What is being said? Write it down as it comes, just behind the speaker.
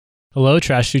Hello,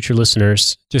 Trash Future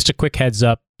listeners. Just a quick heads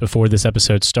up before this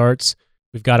episode starts.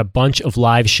 We've got a bunch of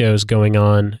live shows going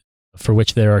on for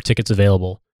which there are tickets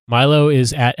available. Milo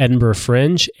is at Edinburgh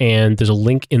Fringe, and there's a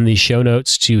link in the show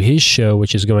notes to his show,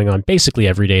 which is going on basically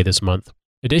every day this month.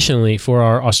 Additionally, for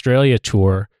our Australia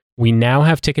tour, we now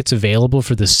have tickets available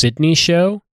for the Sydney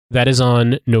show. That is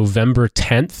on November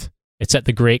 10th. It's at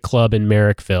the Great Club in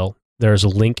Marrickville. There's a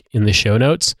link in the show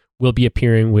notes. We'll be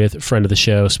appearing with friend of the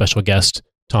show, special guest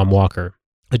Tom Walker.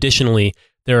 Additionally,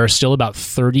 there are still about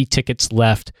 30 tickets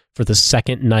left for the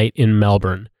second night in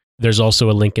Melbourne. There's also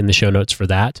a link in the show notes for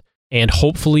that. And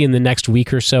hopefully in the next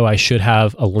week or so, I should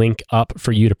have a link up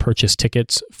for you to purchase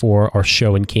tickets for our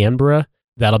show in Canberra.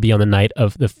 That'll be on the night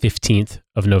of the 15th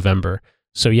of November.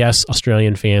 So yes,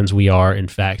 Australian fans, we are, in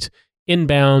fact,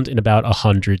 inbound in about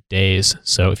 100 days.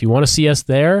 So if you want to see us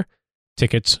there,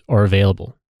 tickets are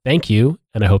available. Thank you,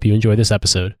 and I hope you enjoy this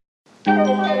episode.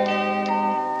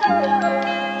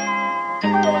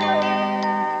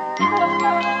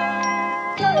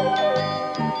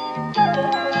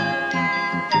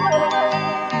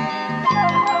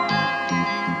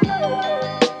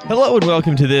 Hello and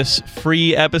welcome to this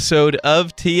free episode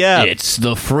of TF. It's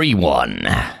the free one.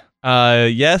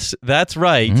 Yes, that's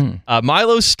right.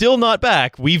 Milo's still not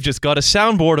back. We've just got a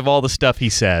soundboard of all the stuff he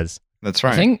says. That's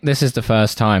right. I think this is the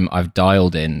first time I've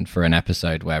dialed in for an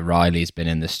episode where Riley's been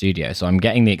in the studio, so I'm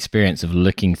getting the experience of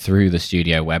looking through the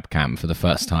studio webcam for the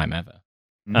first time ever.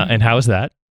 And how is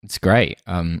that? It's great.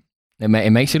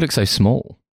 It makes you look so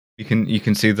small. You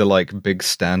can see the big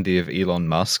standee of Elon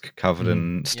Musk covered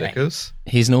in stickers.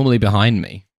 Yeah. He's normally behind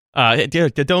me.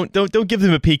 Don't give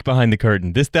them a peek behind the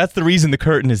curtain. That's the reason the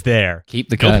curtain is there. Keep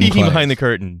the curtain No peeking closed. behind the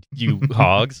curtain, you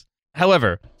hogs.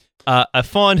 However, a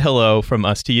fond hello from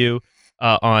us to you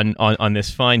on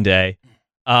this fine day.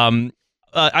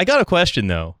 I got a question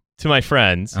though to my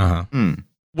friends.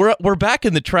 We're back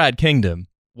in the Trad Kingdom.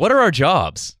 What are our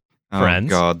jobs,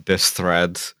 friends? Oh God, this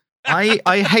thread.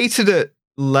 I hated it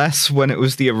less when it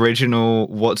was the original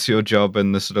 "What's your job?"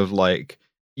 and the sort of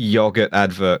yogurt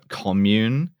advert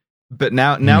commune. But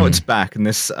now it's back in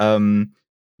this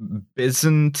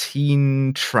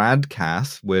Byzantine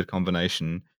Tradcath, weird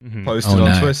combination, posted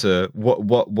on Twitter.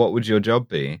 What would your job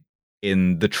be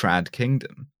in the Trad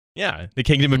Kingdom? Yeah, the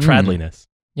Kingdom of Tradliness.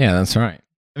 Yeah, that's right.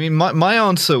 I mean, my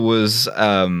answer was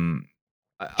I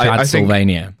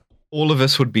Transylvania. think all of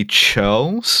us would be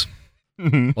churls.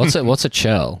 What's a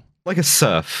churl? Like a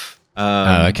serf.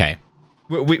 Okay.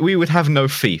 We would have no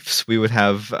fiefs. We would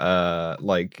have no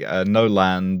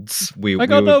lands. I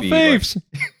got no fiefs.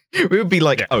 We would be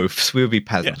oafs. We would be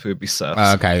peasants. Yeah. We would be serfs.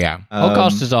 Okay, yeah.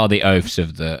 Podcasters are the oafs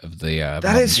of the.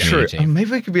 That is true.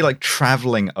 Maybe we could be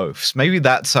traveling oafs. Maybe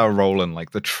that's our role in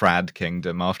the Trad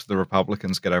Kingdom after the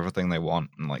Republicans get everything they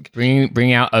want and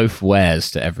bring out oaf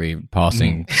wares to every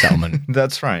passing settlement.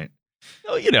 That's right.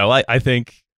 I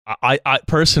think I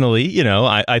personally,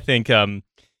 I think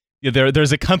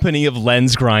there's a company of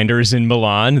lens grinders in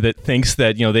Milan that thinks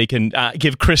that they can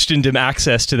give Christendom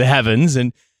access to the heavens,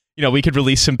 and we could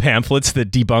release some pamphlets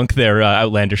that debunk their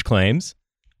outlandish claims.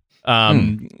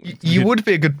 You would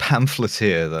be a good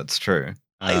pamphleteer. That's true.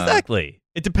 Exactly.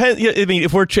 It depends. I mean,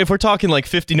 if we're talking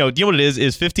 50, no, do you know what it is?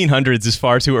 Is 1500s is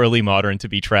far too early modern to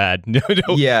be trad. No.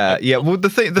 Yeah. Well, the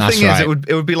thing right. is,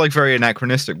 it would be very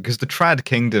anachronistic because the Trad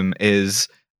Kingdom is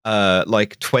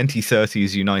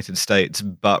 2030s United States,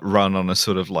 but run on a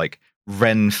sort of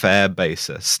Ren Fair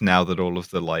basis. Now that all of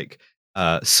the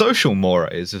social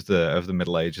mores of the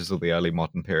Middle Ages or the early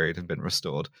modern period have been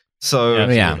restored, so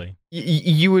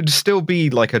you would still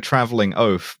be a traveling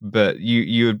oaf, but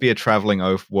you would be a traveling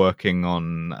oaf working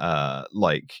on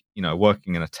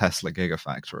working in a Tesla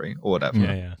gigafactory or whatever.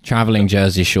 Yeah. Traveling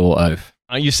Jersey Shore oaf.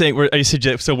 Are you saying we're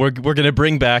going to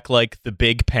bring back the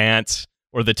big pants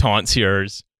or the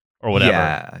tonsures or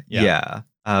whatever? Yeah.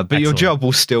 But your job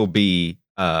will still be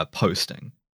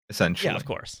posting, essentially. Yeah, of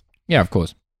course. Yeah, of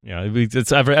course. Yeah,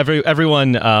 it's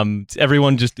everyone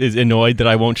just is annoyed that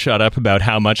I won't shut up about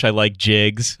how much I like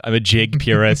jigs. I'm a jig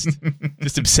purist,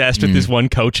 just obsessed with this one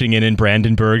coaching in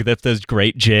Brandenburg that does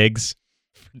great jigs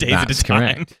for days at a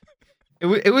time. Correct.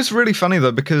 It was really funny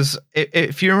though, because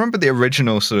if you remember the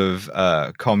original sort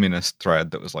of communist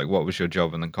thread that was what was your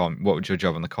job in what would your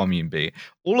job in the commune be?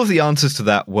 All of the answers to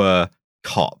that were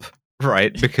cop.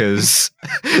 Right, because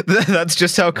that's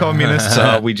just how communists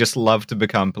are. We just love to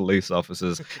become police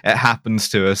officers. It happens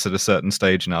to us at a certain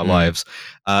stage in our lives.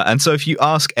 And so if you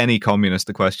ask any communist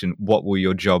the question, what will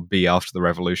your job be after the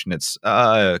revolution? It's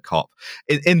cop.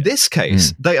 In this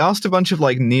case, they asked a bunch of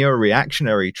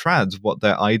neo-reactionary trads what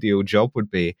their ideal job would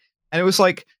be. And it was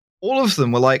all of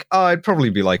them were like, oh, I'd probably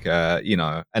be like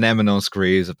an Eminence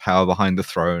Grise, a power behind the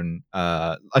throne,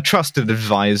 a trusted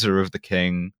advisor of the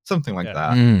king, something like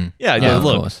that. Of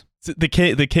look, course.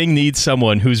 the king needs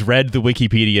someone who's read the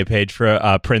Wikipedia page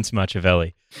for Prince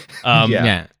Machiavelli.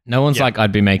 No one's like,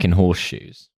 I'd be making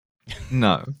horseshoes.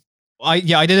 No. I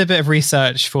did a bit of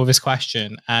research for this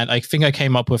question, and I think I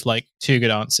came up with like two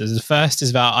good answers. The first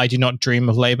is that I do not dream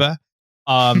of labor.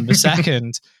 The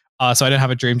second, so I don't have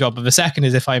a dream job. But the second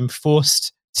is if I'm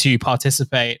forced to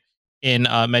participate in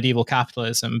medieval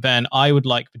capitalism, then I would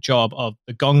like the job of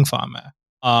the gong farmer.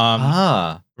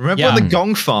 Remember when the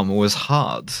gong farmer was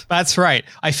hard? That's right.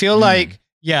 I feel like,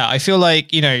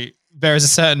 there is a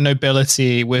certain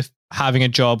nobility with having a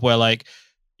job where like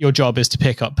your job is to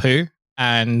pick up poo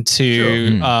and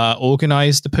to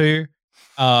organize the poo,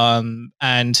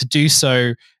 and to do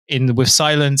so with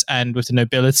silence and with the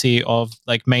nobility of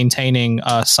like maintaining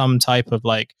some type of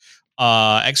like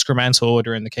excremental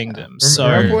order in the kingdom.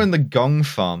 Remember when the gong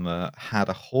farmer had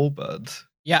a halberd?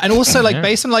 Yeah, and also like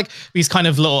based on like these kind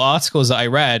of little articles that I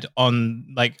read on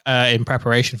like in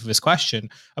preparation for this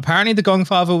question, apparently the gong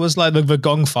farmer was like the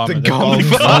gong farmer. The gong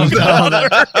farmer.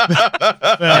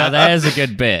 Now there's a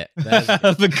good bit.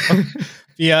 The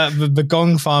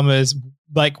gong farmers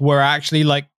like were actually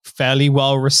like fairly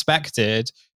well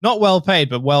respected, not well paid,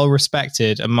 but well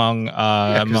respected among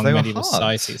medieval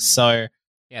societies. So.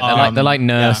 Yeah, they're like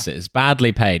nurses,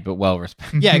 badly paid but well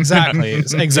respected. Yeah, exactly.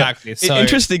 So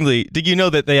interestingly, did you know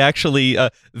that they actually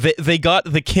they got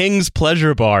the king's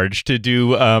pleasure barge to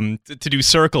do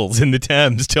circles in the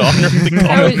Thames to honor the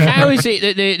gong? How is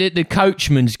it that the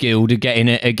coachman's guild are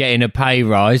getting a pay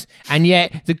rise, and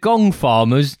yet the gong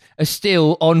farmers are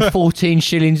still on 14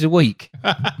 shillings a week?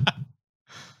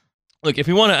 Look, if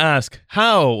we want to ask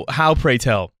how pray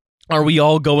tell, are we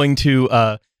all going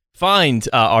to find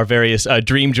our various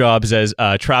dream jobs as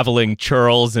traveling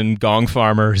churls and gong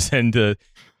farmers, and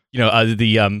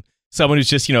someone who's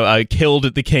just killed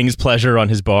at the king's pleasure on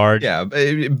his barge. Yeah,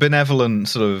 benevolent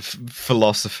sort of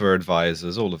philosopher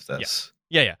advisors. All of this.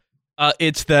 Yeah.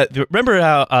 It's that. Remember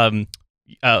how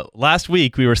last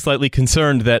week we were slightly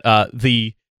concerned that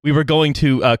we were going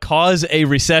to cause a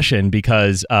recession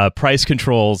because price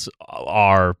controls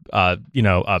are, would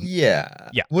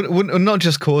not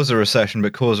just cause a recession,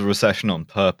 but cause a recession on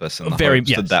purpose, and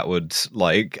that would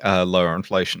lower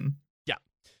inflation. Yeah.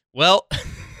 Well,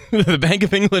 the Bank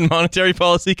of England Monetary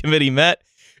Policy Committee met,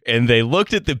 and they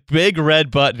looked at the big red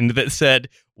button that said,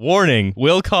 "Warning: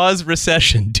 will cause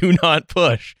recession. Do not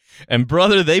push." And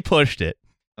brother, they pushed it.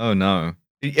 Oh no.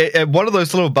 One of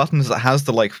those little buttons that has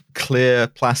the like clear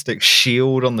plastic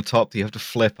shield on the top that you have to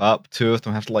flip up. Two of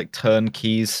them have to like turn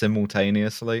keys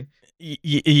simultaneously.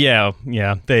 Yeah.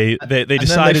 They decided then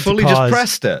they fully just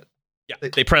pressed it. Yeah,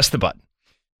 they pressed the button.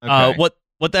 Okay.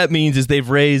 What that means is they've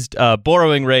raised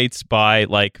borrowing rates by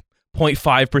like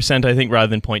 0.5%, I think,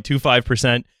 rather than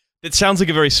 0.25%. It sounds like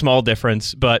a very small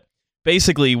difference, but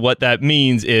basically what that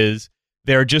means is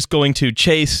they're just going to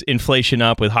chase inflation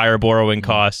up with higher borrowing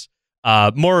costs.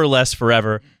 More or less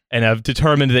forever, and have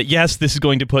determined that yes, this is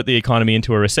going to put the economy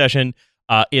into a recession.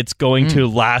 It's going to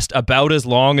last about as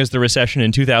long as the recession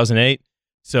in 2008,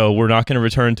 so we're not going to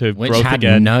return to Which growth had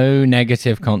again. No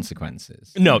negative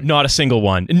consequences. No, not a single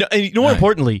one. No, more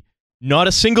importantly, not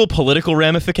a single political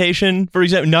ramification. For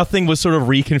example, nothing was sort of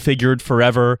reconfigured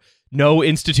forever. No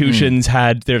institutions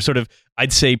had their sort of,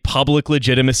 I'd say, public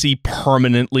legitimacy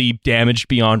permanently damaged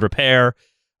beyond repair.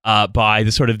 By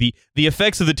the sort of the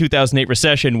effects of the 2008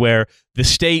 recession, where the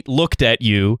state looked at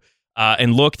you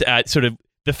and looked at sort of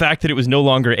the fact that it was no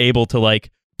longer able to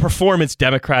like perform its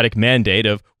democratic mandate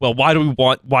of, well, why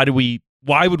would we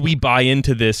buy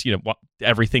into this,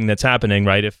 everything that's happening,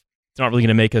 right? If it's not really going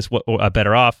to make us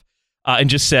better off,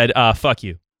 and just said, fuck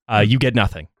you, you get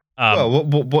nothing. Well,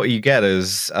 what you get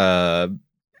is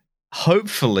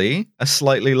hopefully a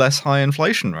slightly less high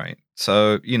inflation rate.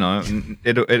 So,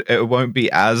 it won't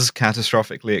be as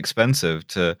catastrophically expensive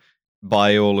to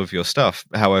buy all of your stuff.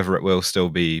 However, it will still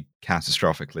be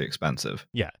catastrophically expensive.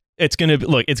 Yeah. It's going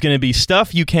to be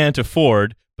stuff you can't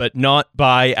afford, but not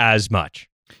by as much.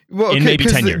 Well, in maybe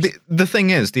 10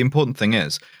 years. The important thing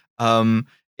is,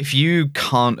 if you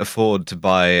can't afford to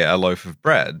buy a loaf of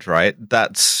bread, right,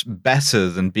 that's better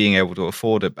than being able to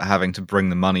afford it but having to bring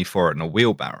the money for it in a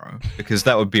wheelbarrow, because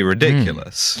that would be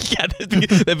ridiculous. Yeah,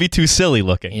 that'd be too silly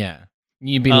looking. Yeah.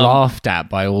 You'd be laughed at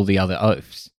by all the other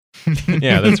oafs.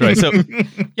 Yeah, that's right. So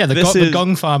yeah, the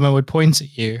gong farmer would point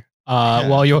at you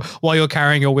while you're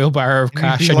carrying your wheelbarrow of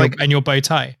cash and your bow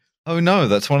tie. Oh no,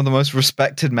 that's one of the most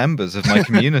respected members of my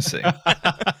community.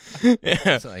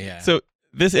 Yeah. So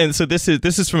this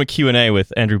is from a Q&A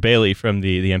with Andrew Bailey from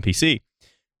the MPC.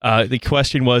 The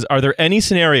question was, are there any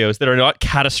scenarios that are not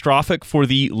catastrophic for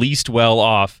the least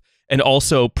well-off and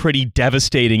also pretty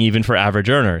devastating even for average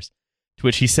earners? To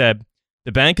which he said,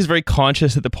 the bank is very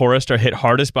conscious that the poorest are hit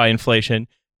hardest by inflation,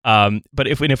 but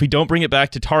if we don't bring it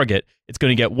back to target, it's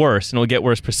going to get worse, and it'll get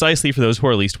worse precisely for those who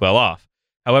are least well-off.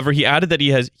 However, he added that he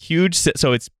has huge...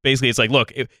 So it's like,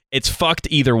 look, it's fucked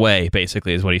either way,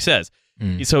 basically, is what he says.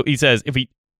 So he says he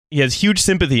has huge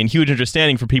sympathy and huge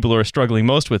understanding for people who are struggling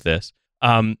most with this.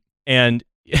 And and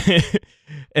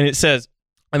it says,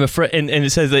 I'm afraid, and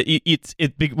it says that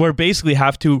we basically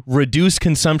have to reduce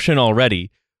consumption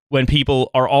already when people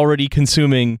are already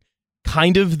consuming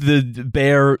kind of the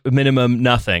bare minimum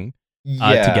nothing to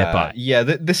get by. Yeah,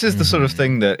 this is the sort of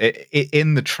thing that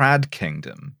in the trad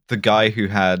kingdom, the guy who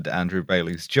had Andrew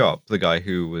Bailey's job, the guy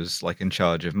who was like in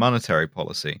charge of monetary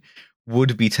policy,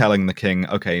 would be telling the king,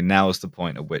 okay, now is the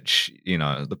point at which,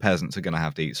 the peasants are going to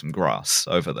have to eat some grass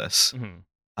over this.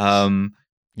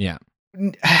 Yeah.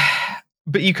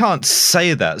 But you can't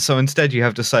say that. So instead you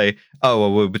have to say, oh,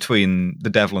 well, we're between the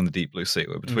devil and the deep blue sea.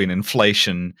 We're between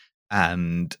inflation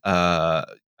and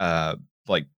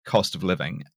like cost of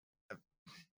living.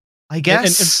 I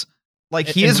guess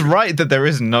he is right that there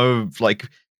is no like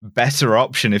better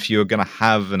option if you're going to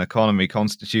have an economy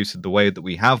constituted the way that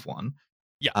we have one.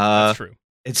 Yeah, that's true.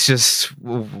 It's just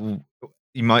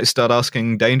you might start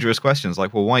asking dangerous questions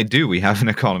like, well, why do we have an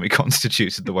economy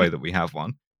constituted the way that we have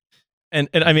one? And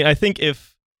I mean, I think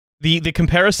if the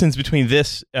comparisons between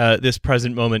this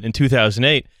present moment and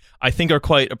 2008, I think are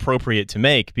quite appropriate to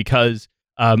make because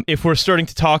if we're starting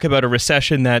to talk about a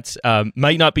recession that's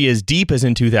might not be as deep as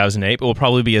in 2008, but will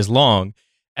probably be as long,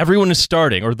 everyone is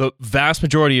starting, or the vast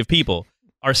majority of people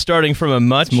are starting from a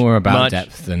much more about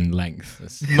depth than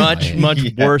length. Much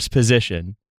worse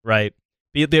position, right?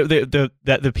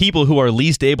 The people who are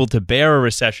least able to bear a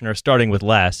recession are starting with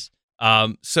less.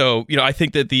 So I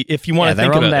think that if you want to think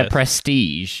about they're on their this,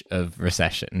 prestige of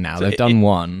recession now. So they've done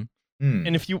one,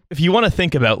 and if you want to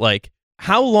think about like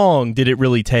how long did it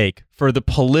really take for the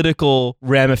political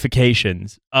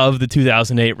ramifications of the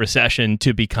 2008 recession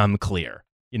to become clear?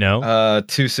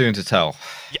 Too soon to tell.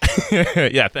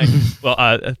 Yeah.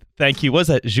 Thank you. Was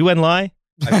that Zhou Enlai?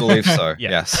 I believe so.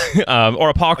 Yes. Or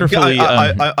apocryphally.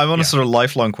 I'm on a sort of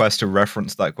lifelong quest to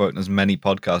reference that quote in as many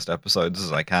podcast episodes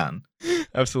as I can.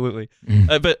 Absolutely.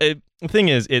 But the thing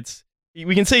is,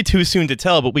 we can say too soon to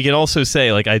tell, but we can also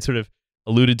say, like I sort of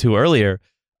alluded to earlier,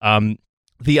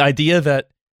 the idea that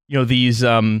these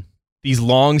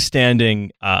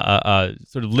long-standing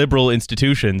sort of liberal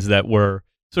institutions that were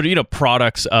sort of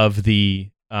products of the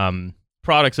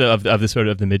the sort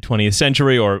of the mid 20th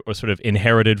century or sort of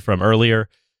inherited from earlier,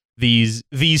 these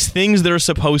things that are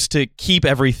supposed to keep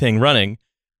everything running,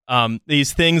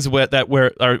 these things where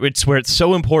it's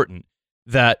so important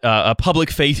that a public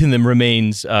faith in them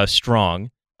remains strong.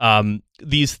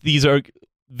 These are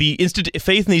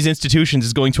faith in these institutions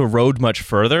is going to erode much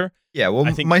further. Yeah, well,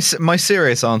 I think my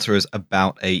serious answer is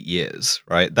about 8 years,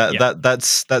 right?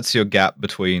 That's your gap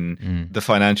between the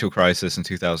financial crisis in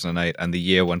 2008 and the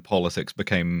year when politics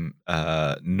became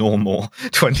normal,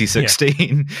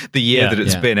 2016, the year that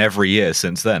it's been every year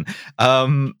since then.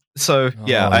 I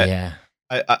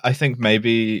think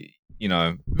maybe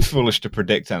foolish to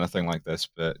predict anything like this,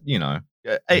 but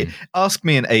ask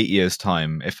me in 8 years'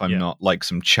 time if I'm not like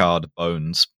some charred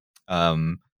bones.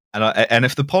 And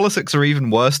if the politics are even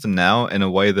worse than now in a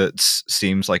way that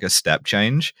seems like a step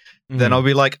change, then I'll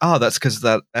be like, that's because of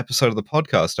that episode of the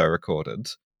podcast I recorded.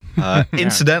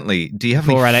 Incidentally, do you have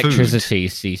before any electricity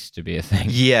food? ceased to be a thing?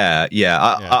 Yeah.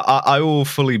 I will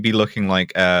fully be looking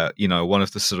like one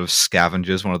of the sort of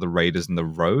scavengers, one of the raiders in the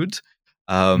road.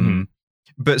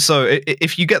 But so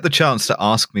if you get the chance to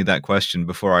ask me that question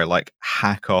before I like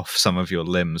hack off some of your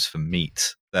limbs for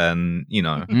meat, then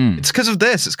it's because of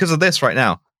this. It's because of this right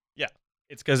now.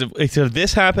 It's because of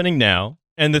this happening now.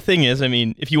 And the thing is, I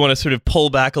mean, if you want to sort of pull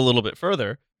back a little bit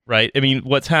further, right? I mean,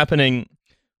 what's happening?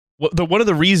 One of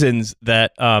the reasons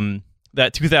that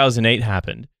that 2008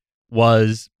 happened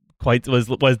was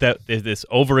that there's this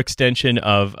overextension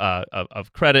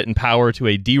of credit and power to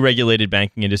a deregulated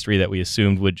banking industry that we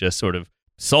assumed would just sort of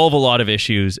solve a lot of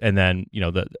issues, and then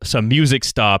some music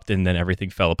stopped, and then everything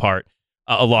fell apart.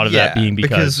 A lot of that being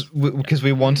because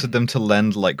we wanted them to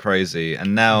lend like crazy,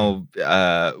 and now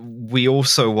we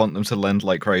also want them to lend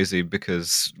like crazy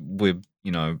because we're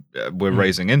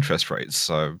raising interest rates.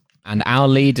 So, and our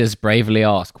leaders bravely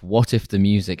ask, "What if the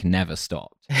music never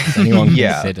stopped?" Has anyone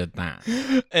considered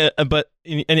that? But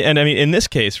I mean, in this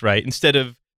case, right? Instead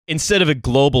of instead of a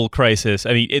global crisis,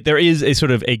 I mean, there is a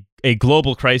sort of a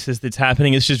global crisis that's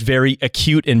happening. It's just very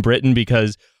acute in Britain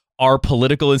because our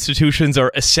political institutions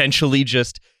are essentially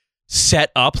just set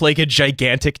up like a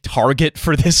gigantic target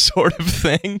for this sort of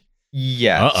thing.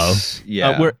 Yes.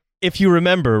 Yeah. Where, if you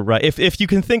remember, right, if you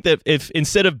can think that if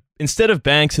instead of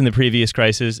banks in the previous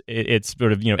crisis, it's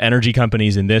sort of energy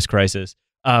companies in this crisis.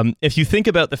 If you think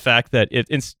about the fact that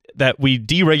that we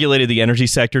deregulated the energy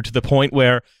sector to the point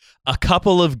where a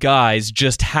couple of guys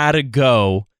just had a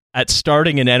go at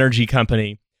starting an energy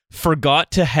company,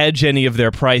 forgot to hedge any of their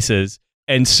prices,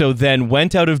 and so then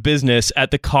went out of business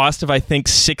at the cost of, I think,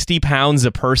 £60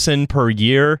 a person per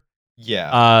year.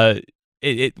 Yeah.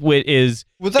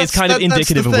 It's kind of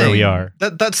indicative of where we are.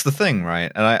 That's the thing,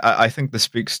 right? And I think this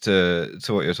speaks to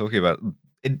what you're talking about.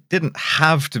 It didn't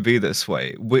have to be this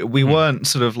way. We weren't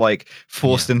sort of like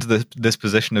forced into this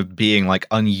position of being like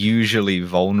unusually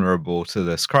vulnerable to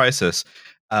this crisis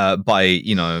by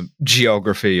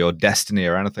geography or destiny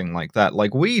or anything like that.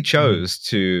 Like we chose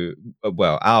to,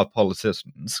 our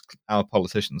politicians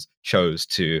chose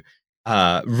to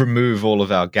remove all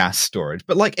of our gas storage.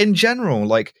 But like in general,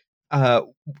 like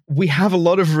we have a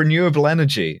lot of renewable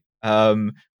energy.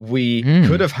 We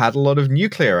could have had a lot of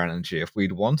nuclear energy if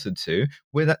we'd wanted to.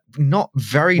 We're not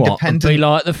very dependent. Be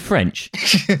like the French.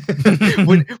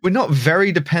 We're not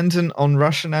very dependent on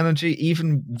Russian energy.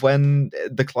 Even when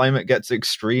the climate gets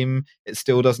extreme, it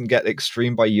still doesn't get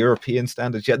extreme by European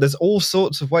standards yet. There's all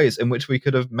sorts of ways in which we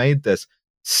could have made this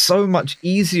so much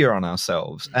easier on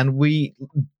ourselves, and we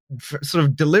sort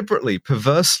of deliberately,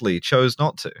 perversely chose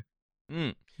not to.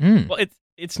 Well,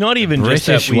 it's not even British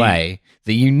just that way,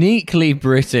 the uniquely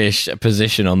British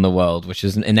position on the world, which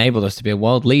has enabled us to be a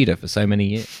world leader for so many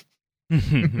years.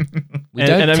 We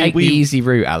don't take the easy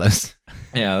route, Alice.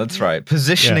 Yeah, that's right.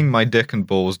 Positioning my dick and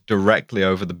balls directly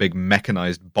over the big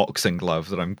mechanized boxing glove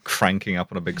that I'm cranking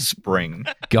up on a big spring.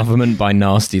 Government by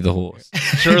Nasty the horse.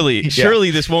 Surely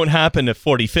this won't happen a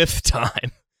 45th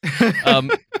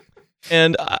time.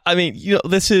 And I mean,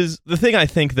 this is the thing I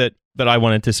think that I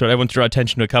wanted to draw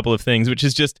attention to a couple of things, which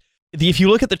is just if you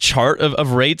look at the chart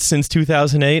of rates since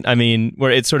 2008, I mean,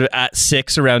 where it's sort of at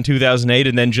 6 around 2008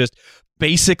 and then just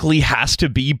basically has to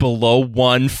be below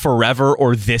 1 forever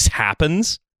or this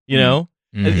happens,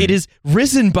 It has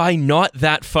risen by not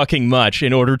that fucking much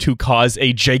in order to cause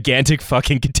a gigantic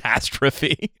fucking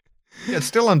catastrophe. Yeah, it's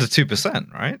still under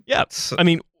 2%, right? Yeah. I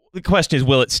mean, the question is,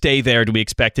 will it stay there? Do we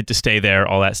expect it to stay there?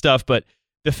 All that stuff. But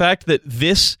the fact that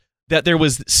there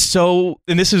was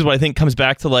and this is what I think comes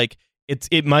back to like,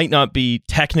 it might not be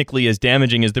technically as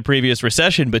damaging as the previous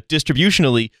recession, but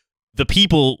distributionally, the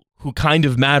people who kind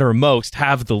of matter most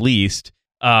have the least,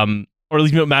 or at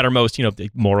least matter most,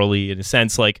 morally in a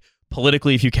sense, like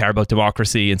politically, if you care about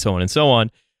democracy and so on and so on.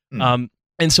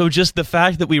 And so just the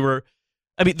fact that we were,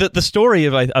 I mean, the story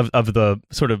of the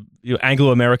sort of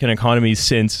Anglo-American economies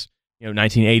since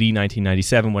 1980,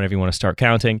 1997, whenever you want to start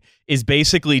counting, is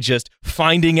basically just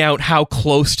finding out how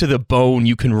close to the bone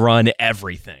you can run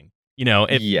everything.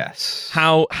 Yes.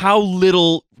 How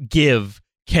little give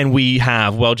can we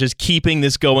have while just keeping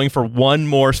this going for one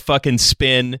more fucking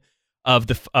spin of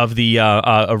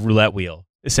the roulette wheel,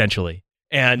 essentially.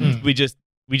 And we just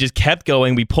kept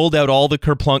going. We pulled out all the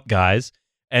Kerplunk guys,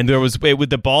 and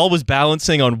the ball was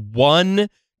balancing on one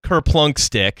Kerplunk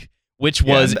stick, which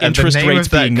was interest rates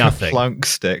being nothing. The Kerplunk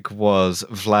stick was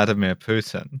Vladimir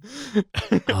Putin.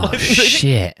 Oh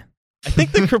shit! I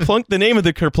think the name of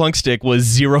the Kerplunk stick was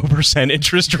 0%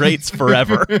 interest rates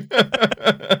forever.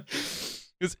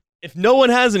 Because if no one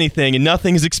has anything and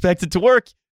nothing is expected to work,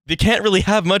 they can't really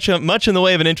have much in the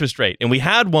way of an interest rate. And we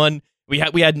had one. We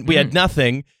had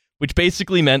nothing, which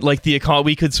basically meant like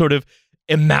we could sort of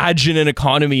imagine an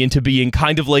economy into being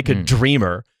kind of like a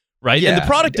dreamer. Right, yeah. And the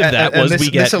product of that was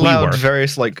this allowed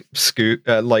various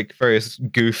various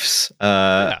goofs,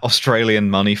 Australian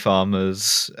money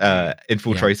farmers,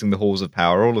 infiltrating the halls of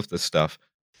power, all of this stuff.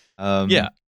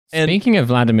 And speaking of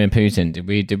Vladimir Putin,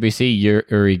 did we see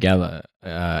Uri Geller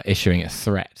issuing a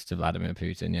threat to Vladimir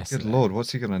Putin yesterday? Good lord,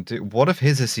 what's he going to do? What of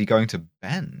his is he going to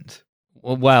bend?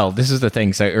 Well, this is the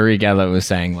thing. So Uri Geller was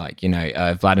saying, like,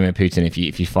 Vladimir Putin,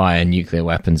 if you fire nuclear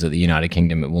weapons at the United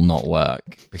Kingdom, it will not work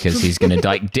because he's going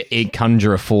to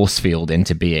conjure a force field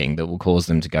into being that will cause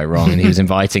them to go wrong. And he was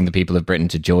inviting the people of Britain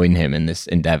to join him in this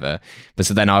endeavor. But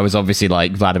so then I was obviously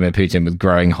like Vladimir Putin with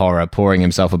growing horror, pouring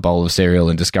himself a bowl of cereal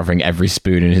and discovering every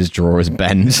spoon in his drawer is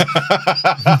bent.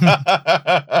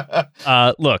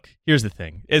 Look, here's the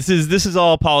thing. This is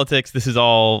all politics. This is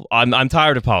all. I'm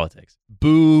tired of politics.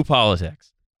 Boo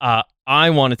politics. I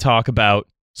want to talk about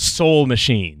Soul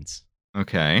Machines.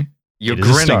 Okay. You're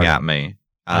grinning at me.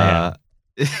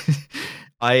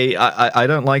 I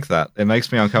don't like that. It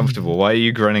makes me uncomfortable. Why are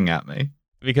you grinning at me?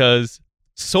 Because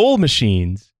Soul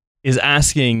Machines is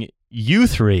asking you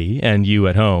three and you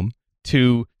at home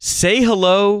to say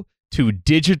hello to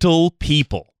digital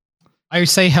people. I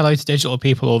say hello to digital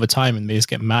people all the time and they just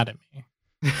get mad at me.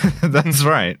 That's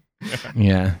right.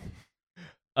 Yeah.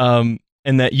 And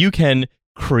that you can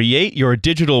create your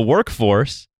digital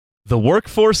workforce, the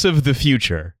workforce of the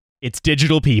future. It's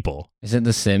digital people. Is it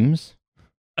The Sims?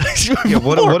 Yeah,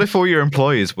 what if all your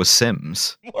employees were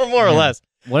Sims? More or less.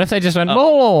 What if they just went,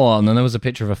 oh, and then there was a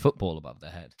picture of a football above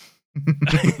their head?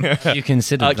 You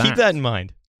consider that. Keep that in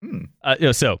mind.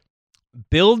 So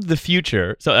build the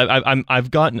future. So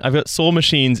I've got Soul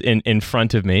Machines in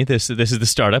front of me. This is the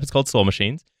startup. It's called Soul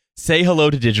Machines. Say hello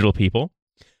to digital people.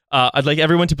 I'd like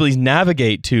everyone to please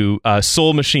navigate to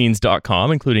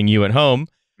soulmachines.com, including you at home,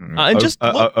 and just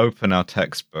open our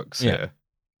textbooks here.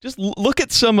 Just look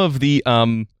at some of the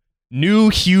new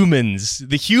humans,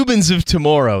 the humans of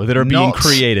tomorrow that are being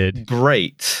created.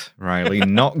 Great, Riley.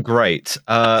 Not great.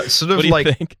 Sort of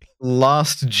like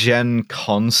last gen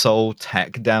console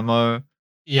tech demo.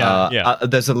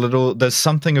 There's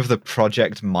something of the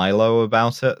Project Milo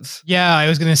about it. Yeah, I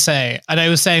was gonna say, and I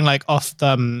was saying like off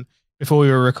before we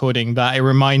were recording that it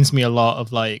reminds me a lot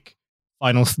of like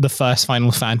the first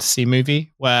Final Fantasy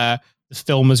movie where the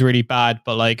film was really bad,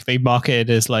 but like they marketed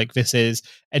as like this is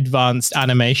advanced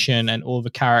animation and all the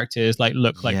characters like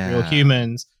look like real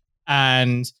humans,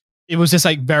 and it was just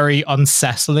like very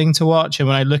unsettling to watch. And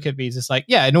when I look at these, it's like,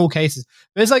 yeah, in all cases,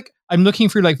 there's like I'm looking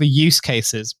through like the use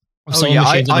cases.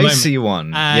 I see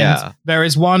one. And there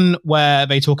is one where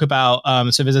they talk about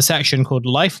so there's a section called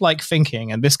lifelike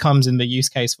thinking, and this comes in the use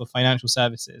case for financial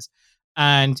services.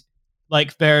 And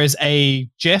like there is a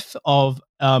GIF of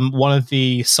one of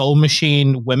the Soul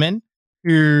Machine women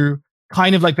who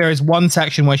kind of like there is one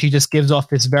section where she just gives off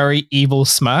this very evil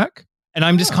smirk, and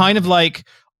I'm just kind of like,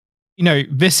 you know,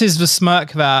 this is the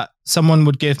smirk that someone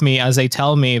would give me as they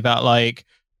tell me that like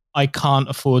I can't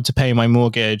afford to pay my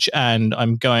mortgage and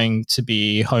I'm going to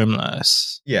be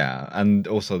homeless. Yeah, and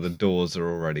also the doors are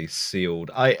already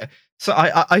sealed. I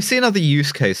see another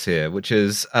use case here, which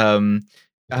is you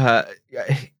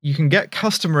can get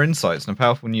customer insights in a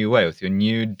powerful new way with your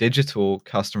new digital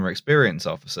customer experience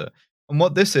officer. And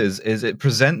what this is it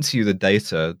presents you the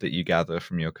data that you gather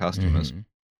from your customers.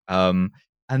 And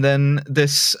then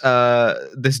this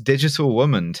digital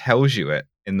woman tells you it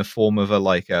in the form of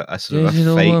a sort of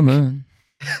a fake woman.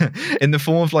 In the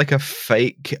form of like a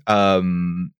fake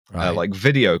like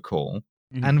video call.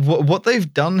 And what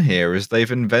they've done here is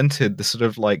they've invented the sort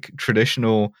of like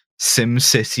traditional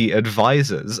SimCity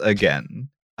advisors again.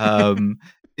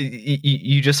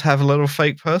 You just have a little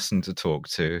fake person to talk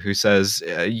to who says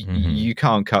you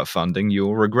can't cut funding,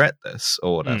 you'll regret this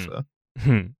or whatever.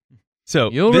 So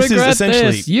you'll this regret is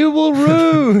essentially this. You will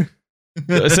rue.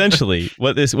 So essentially,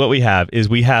 what we have is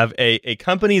we have a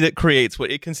company that creates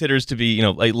what it considers to be, you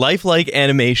know, like lifelike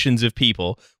animations of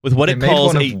people with what it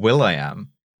calls one of Will.i.am.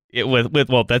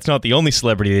 Well, that's not the only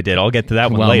celebrity they did. I'll get to that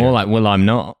one later. More like Will I'm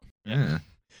Not. Yeah.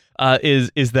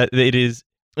 Is that it is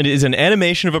an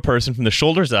animation of a person from the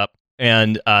shoulders up,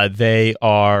 and they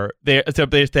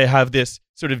have this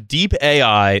sort of deep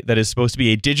AI that is supposed to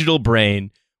be a digital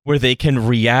brain where they can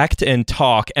react and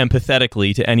talk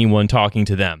empathetically to anyone talking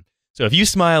to them. So if you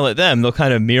smile at them, they'll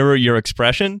kind of mirror your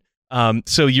expression.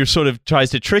 So you're sort of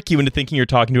tries to trick you into thinking you're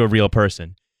talking to a real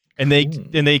person. And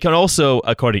they can also,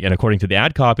 according to the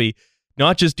ad copy,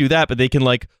 not just do that, but they can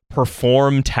like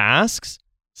perform tasks.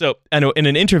 So in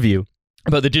an interview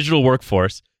about the digital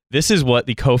workforce, this is what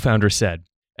the co-founder said.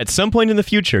 At some point in the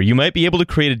future, you might be able to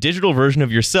create a digital version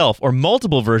of yourself or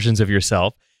multiple versions of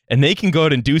yourself, and they can go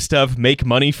out and do stuff, make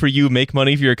money for you, make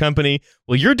money for your company.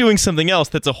 Well, you're doing something else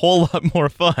that's a whole lot more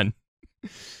fun.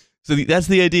 So that's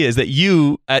the idea, is that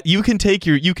you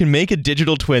can make a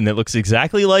digital twin that looks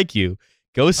exactly like you,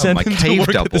 go send them to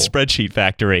work at the spreadsheet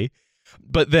factory,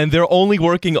 but then they're only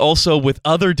working also with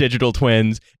other digital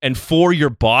twins and for your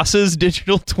boss's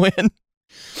digital twin.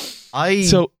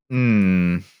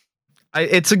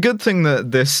 It's a good thing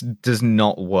that this does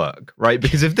not work, right?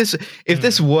 Because if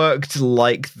this worked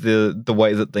like the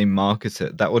way that they market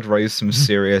it, that would raise some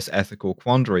serious ethical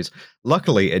quandaries.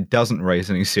 Luckily, it doesn't raise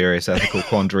any serious ethical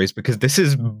quandaries because this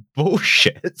is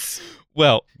bullshit.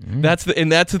 Well, that's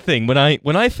the thing. When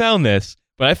I found this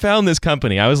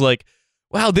company, I was like,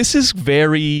 wow, this is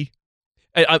very.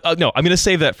 No, I'm going to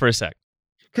save that for a sec.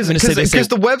 Because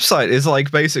the website is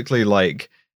like basically like,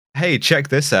 hey, check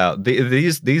this out.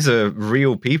 These are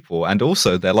real people, and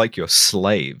also they're like your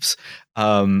slaves.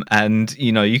 And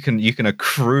you know you can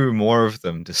accrue more of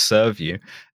them to serve you.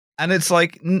 And it's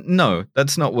like, no,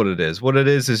 that's not what it is. What it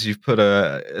is you've put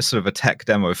a sort of a tech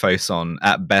demo face on,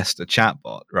 at best, a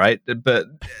chatbot, right? But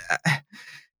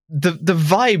the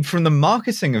vibe from the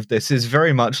marketing of this is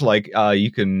very much like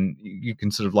you can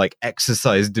sort of like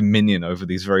exercise dominion over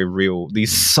these very real,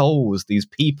 these souls, these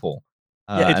people.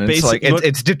 It's basically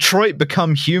it's Detroit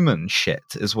Become Human shit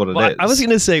is what it is. I was going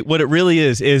to say what it really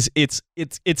is it's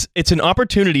an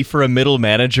opportunity for a middle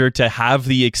manager to have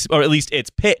or at least it's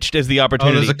pitched as the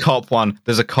opportunity. There's a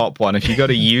cop one. If you go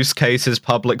to use cases,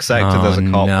 public sector, there's a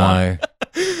cop one.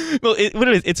 Well,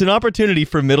 it's an opportunity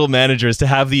for middle managers to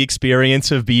have the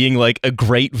experience of being like a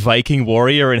great Viking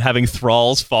warrior and having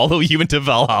thralls follow you into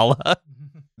Valhalla.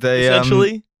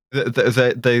 Essentially.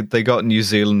 They got New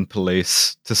Zealand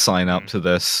police to sign up to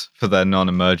this for their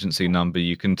non-emergency number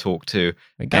you can talk to.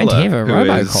 We're going to have a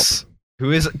RoboCop.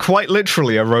 Who is quite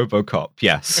literally a RoboCop,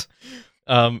 yes.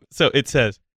 So it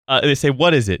says, they say,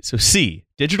 what is it? So see,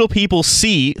 digital people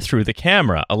see through the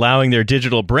camera, allowing their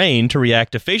digital brain to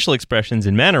react to facial expressions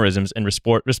and mannerisms and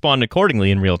respond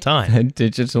accordingly in real time. A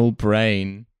digital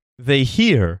brain. They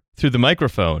hear through the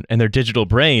microphone, and their digital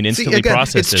brain instantly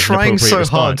processes. It's trying so response.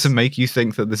 hard to make you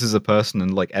think that this is a person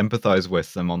and like empathize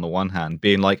with them on the one hand,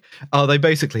 being like, oh, they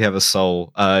basically have a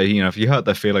soul. If you hurt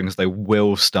their feelings, they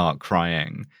will start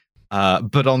crying.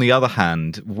 But on the other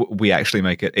hand, we actually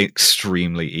make it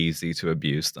extremely easy to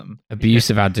abuse them. Abuse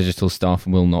of our digital staff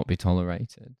will not be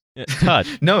tolerated.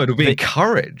 No, it'll be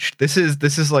encouraged. This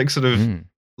is like sort of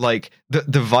like the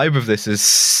vibe of this is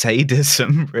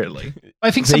sadism, really. I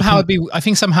think somehow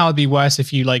it'd be worse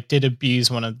if you like did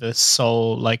abuse one of the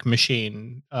soul like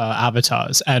machine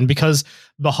avatars, and because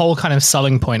the whole kind of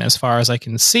selling point, as far as I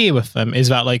can see with them, is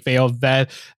that like they're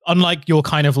unlike your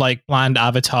kind of like bland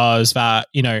avatars that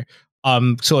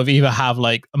sort of either have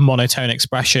like a monotone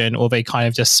expression or they kind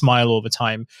of just smile all the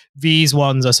time. These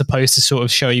ones are supposed to sort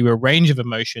of show you a range of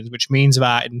emotions, which means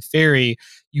that in theory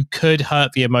you could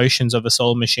hurt the emotions of a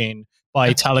soul machine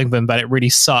by telling them that it really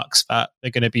sucks that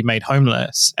they're going to be made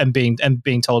homeless and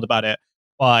being told about it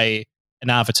by an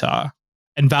avatar.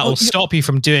 And that will stop you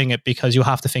from doing it because you'll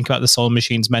have to think about the soul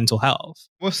machine's mental health.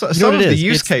 Well, some of the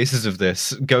use cases of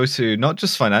this go to not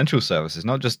just financial services,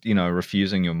 not just,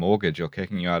 refusing your mortgage or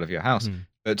kicking you out of your house,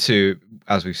 but to,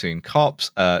 as we've seen, cops,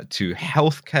 to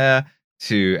healthcare,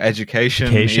 to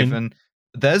education. Even.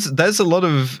 There's a lot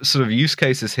of sort of use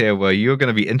cases here where you're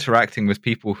going to be interacting with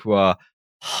people who are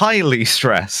highly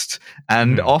stressed,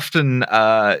 and often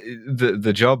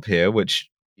the job here, which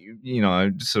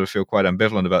I sort of feel quite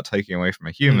ambivalent about taking away from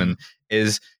a human,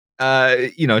 is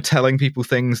telling people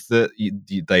things that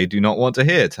they do not want to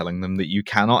hear, telling them that you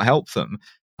cannot help them.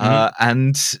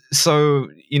 And so,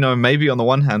 maybe on the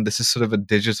one hand, this is sort of a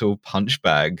digital punch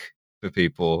bag for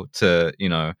people to,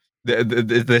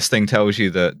 this thing tells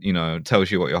you that, tells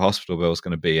you what your hospital bill is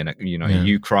going to be, and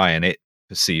you cry and it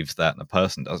perceives that, and a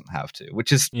person doesn't have to,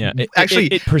 which is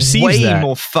it perceives way that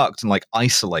more fucked and like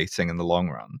isolating in the long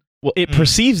run. Well, it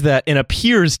perceives that and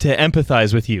appears to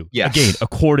empathize with you. Yes. Again,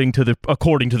 according to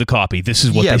the copy, this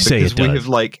is what they say it does. We have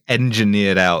like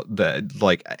engineered out a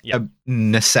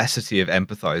necessity of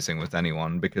empathizing with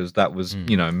anyone, because that was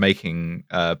making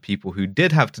people who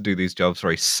did have to do these jobs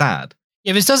very sad.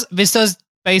 Yeah, this does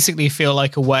basically feel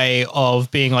like a way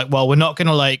of being like, well, we're not going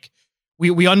to like.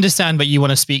 We understand that you want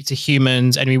to speak to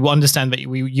humans, and we understand that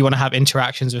you want to have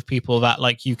interactions with people that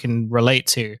like you can relate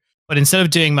to. But instead of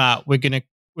doing that, we're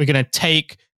gonna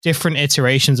take different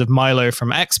iterations of Milo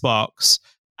from Xbox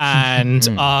and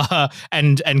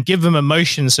give them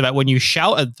emotions, so that when you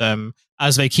shout at them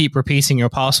as they keep repeating your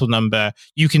parcel number,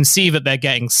 you can see that they're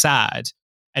getting sad,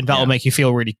 and that will make you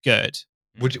feel really good.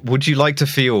 Would you like to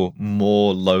feel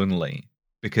more lonely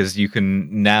because you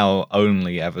can now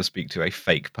only ever speak to a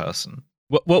fake person?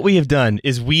 What we have done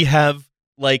is we have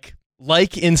like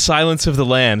in Silence of the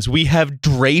Lambs, we have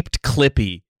draped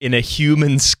Clippy in a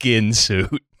human skin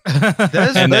suit.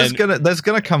 There's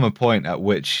gonna come a point at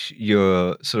which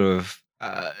you're sort of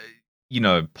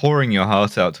pouring your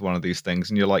heart out to one of these things,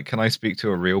 and you're like, can I speak to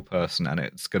a real person? And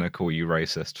it's gonna call you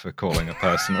racist for calling a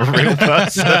person a real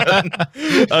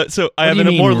person. So I have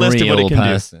a more list of what it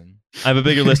can do. I have a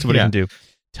bigger list of what it can do.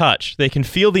 Touch. They can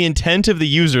feel the intent of the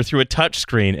user through a touch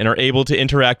screen and are able to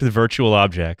interact with virtual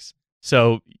objects.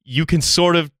 So you can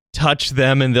sort of touch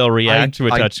them and they'll react to a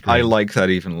touch screen. I like that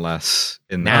even less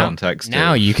in the context.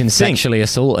 Now you can sexually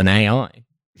assault an AI.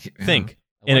 Think.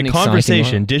 In a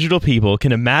conversation, digital people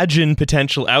can imagine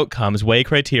potential outcomes, weigh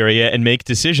criteria, and make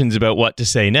decisions about what to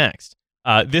say next.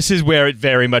 This is where it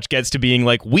very much gets to being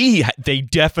like, they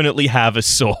definitely have a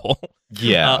soul.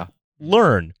 Yeah.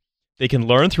 Learn. They can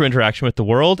learn through interaction with the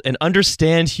world and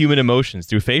understand human emotions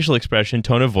through facial expression,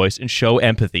 tone of voice, and show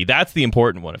empathy. That's the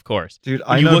important one, of course. Dude,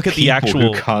 I know people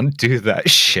who can't do that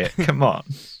shit. Come on.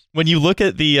 When you look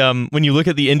at the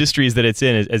industries that it's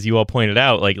in, as you all pointed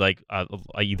out,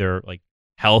 either like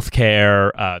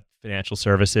healthcare, financial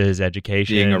services,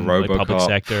 education, being a RoboCop, like public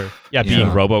sector, being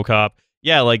RoboCop,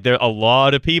 like there are a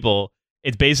lot of people.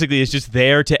 It's just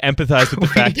there to empathize with the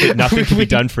fact that nothing can be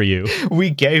done for you. We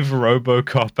gave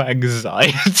RoboCop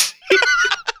anxiety.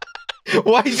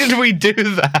 Why did we do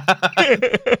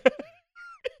that?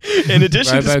 In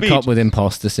addition to RoboCop speech, with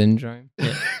imposter syndrome.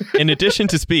 In addition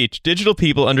to speech, digital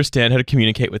people understand how to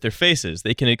communicate with their faces.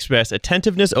 They can express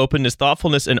attentiveness, openness,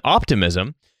 thoughtfulness, and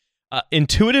optimism.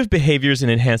 Intuitive behaviors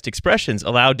and enhanced expressions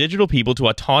allow digital people to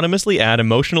autonomously add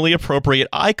emotionally appropriate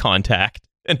eye contact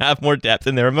and have more depth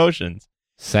in their emotions.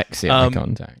 Sexy eye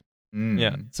contact.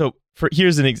 Yeah. So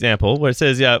here's an example where it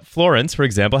says, Florence, for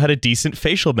example, had a decent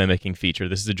facial mimicking feature.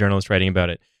 This is a journalist writing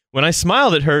about it. When I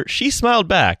smiled at her, she smiled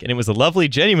back, and it was a lovely,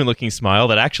 genuine-looking smile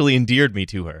that actually endeared me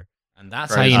to her. And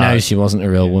that's how you know she wasn't a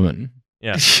real woman.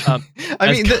 Yeah.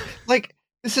 I mean,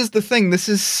 this is the thing. This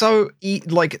is so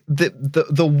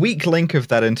the weak link of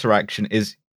that interaction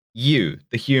is you,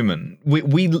 the human.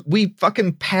 We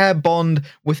fucking pair bond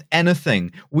with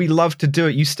anything. We love to do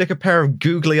it. You stick a pair of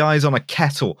googly eyes on a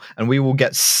kettle and we will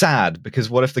get sad, because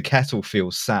what if the kettle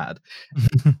feels sad?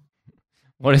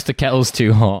 What if the kettle's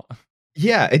too hot?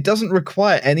 Yeah, it doesn't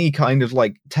require any kind of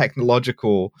like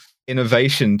technological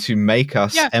innovation to make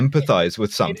us empathize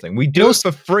with something. We do it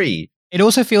for free. It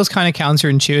also feels kind of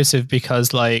counterintuitive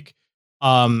because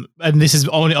and this is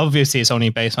obviously it's only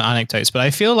based on anecdotes, but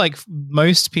I feel like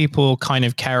most people kind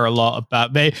of care a lot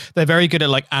about, they're very good at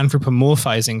like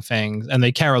anthropomorphizing things, and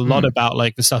they care a lot about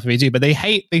like the stuff we do, but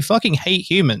they fucking hate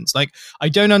humans. Like, I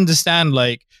don't understand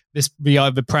like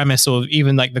the premise or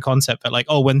even like the concept that like,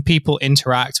 oh, when people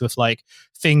interact with like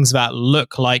things that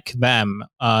look like them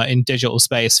in digital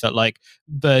space, that like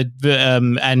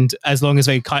and as long as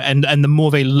they and the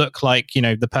more they look like, you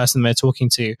know, the person they're talking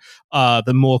to,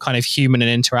 the more kind of human an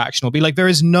interaction will be. Like, there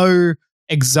is no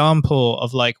example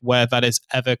of like where that has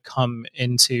ever come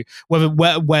into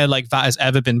where like that has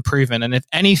ever been proven. And if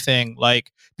anything,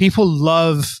 like, people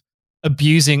love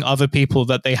abusing other people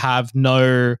that they have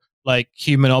no like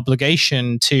human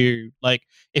obligation to, like,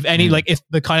 if any like if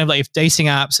the kind of like if dating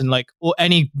apps and like or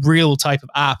any real type of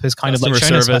app is kind customer of like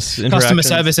shown service us customer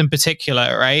service in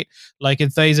particular, right? Like,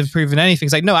 if these have proven anything,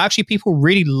 it's like, no, actually people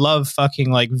really love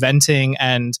fucking like venting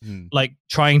and like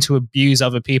trying to abuse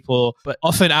other people, but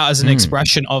often out as an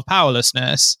expression of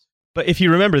powerlessness. But if you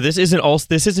remember, this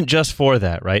isn't just for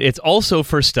that, right? It's also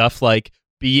for stuff like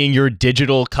being your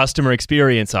digital customer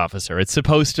experience officer. It's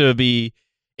supposed to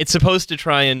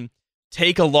try and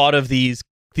take a lot of these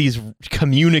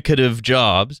communicative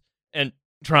jobs and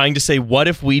trying to say, what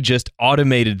if we just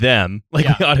automated them like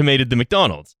we automated the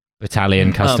McDonald's?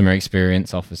 Battalion customer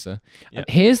experience officer. Yeah.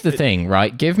 Here's the thing,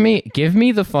 right? Give me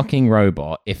the fucking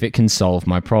robot if it can solve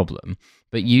my problem.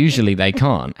 But usually they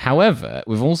can't. However,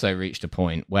 we've also reached a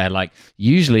point where, like,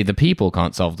 usually the people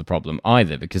can't solve the problem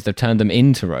either, because they've turned them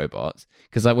into robots.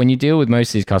 Because, like, when you deal with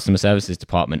most of these customer services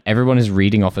department, everyone is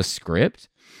reading off a script.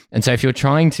 And so if you're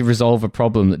trying to resolve a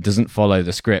problem that doesn't follow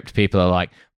the script, people are like,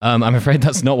 I'm afraid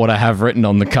that's not what I have written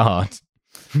on the card.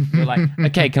 You're like,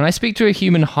 okay, can I speak to a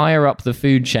human higher up the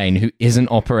food chain who isn't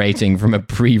operating from a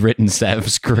pre-written set of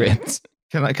scripts?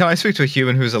 Can I speak to a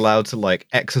human who's allowed to like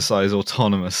exercise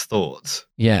autonomous thoughts?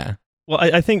 Yeah. Well,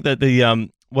 I think that the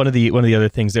one of the other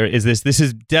things there is this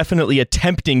is definitely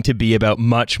attempting to be about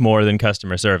much more than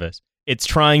customer service. It's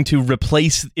trying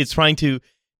to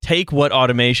take what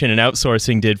automation and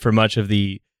outsourcing did for much of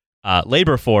the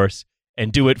labor force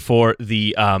and do it for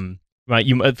the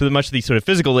for much of the sort of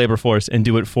physical labor force, and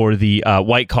do it for the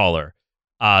white collar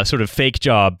sort of fake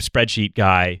job spreadsheet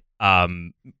guy,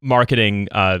 marketing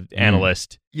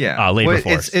analyst, labor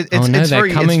force. They're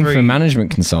coming from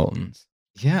management consultants.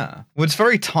 Yeah, well, it's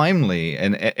very timely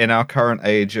in our current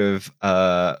age of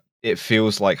it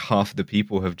feels like half the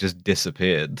people have just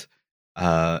disappeared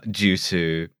due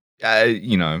to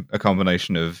a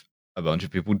combination of a bunch of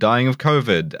people dying of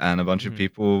COVID and a bunch of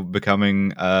people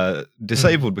becoming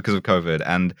disabled because of COVID,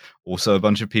 and also a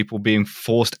bunch of people being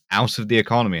forced out of the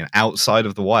economy and outside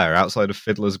of the wire, outside of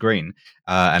Fiddler's Green,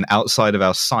 and outside of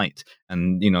our sight,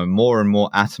 and more and more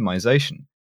atomization.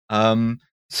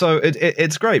 So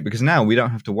it's great because now we don't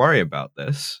have to worry about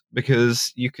this,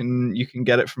 because you can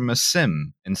get it from a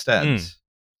sim instead.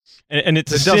 And it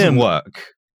doesn't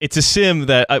work. It's a sim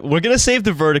that we're going to save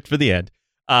the verdict for the end.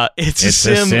 It's a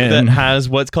sim that has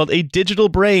what's called a digital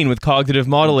brain with cognitive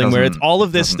modeling, where it's all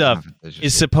of this stuff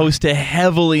is supposed to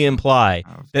heavily imply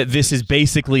that this is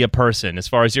basically a person, as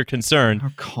far as you're concerned,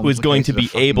 who is going to be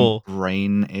able.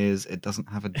 Brain is. It doesn't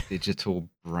have a digital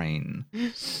brain.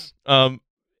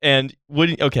 And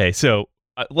okay, so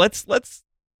let's.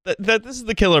 This is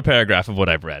the killer paragraph of what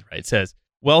I've read. Right, it says.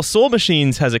 While Soul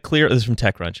Machines has a clear, this is from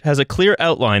TechCrunch, has a clear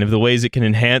outline of the ways it can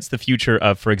enhance the future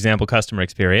of, for example, customer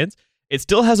experience, it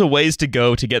still has a ways to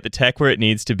go to get the tech where it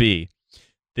needs to be.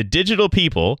 The digital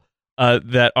people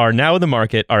that are now in the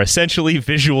market are essentially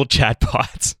visual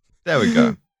chatbots. There we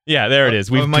go. Yeah, there it is.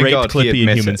 We've draped Clippy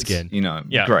in human skin.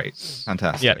 Great.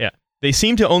 Fantastic. Yeah. They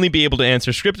seem to only be able to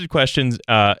answer scripted questions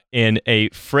in a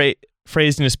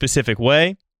phrased in a specific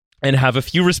way and have a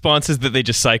few responses that they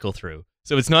just cycle through.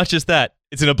 So it's not just that.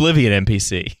 It's an Oblivion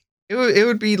NPC. It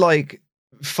would be like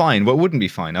fine. Well, it wouldn't be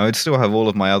fine. I would still have all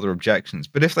of my other objections.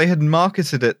 But if they had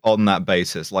marketed it on that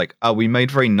basis, like, we made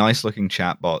very nice looking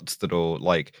chatbots that'll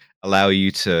like allow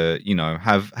you to,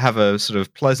 have a sort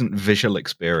of pleasant visual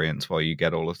experience while you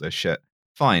get all of this shit.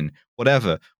 Fine,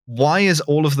 whatever. Why is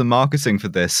all of the marketing for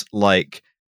this like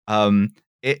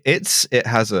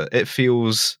it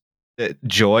feels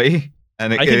joy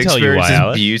and it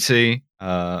experiences beauty?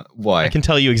 Why? I can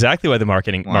tell you exactly why the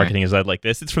marketing is led like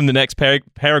this. It's from the next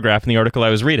paragraph in the article I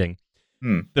was reading.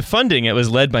 The funding, it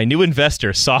was led by new investor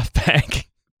SoftBank.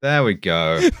 There we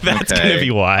go. That's going to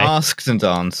be why. Asked and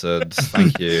answered.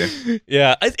 Thank you.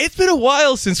 Yeah, it's been a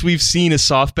while since we've seen a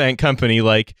SoftBank company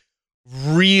like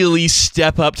really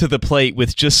step up to the plate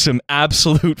with just some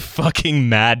absolute fucking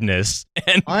madness.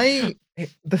 And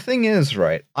the thing is,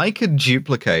 right, I could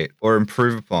duplicate or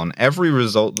improve upon every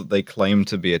result that they claim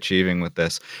to be achieving with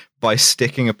this by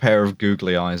sticking a pair of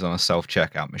googly eyes on a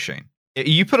self-checkout machine.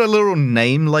 You put a little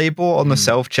name label on the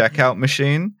self-checkout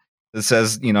machine that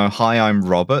says, hi, I'm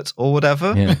Robert or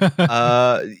whatever.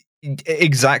 Yeah.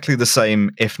 Exactly the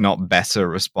same, if not better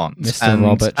response. Mr.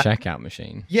 Robert checkout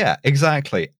machine. Yeah,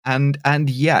 exactly. And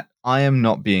yet I am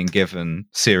not being given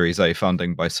Series A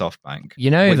funding by SoftBank.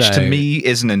 Which to me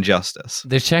is an injustice.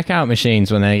 The checkout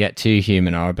machines, when they get too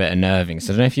human, are a bit unnerving.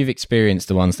 So I don't know if you've experienced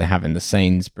the ones they have in the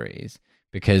Sainsbury's.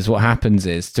 Because what happens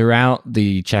is, throughout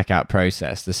the checkout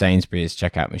process, the Sainsbury's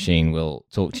checkout machine will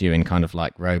talk to you in kind of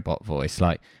like robot voice,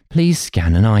 like, please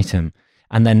scan an item.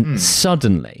 And then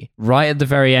suddenly, right at the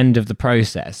very end of the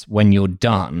process, when you're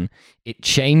done, it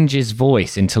changes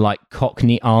voice into like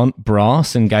Cockney Aunt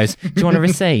Brass and goes, do you want a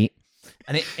receipt?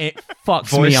 And it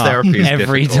fucks voice me up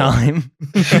every time.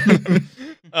 Do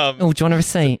you want a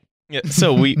receipt? Yeah,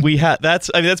 so we had that's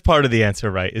part of the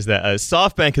answer, right? Is that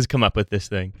SoftBank has come up with this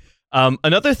thing.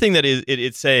 Another thing that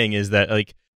it's saying is that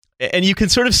like, and you can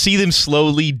sort of see them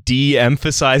slowly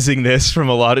de-emphasizing this from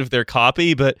a lot of their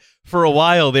copy, but for a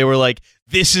while they were like,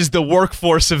 this is the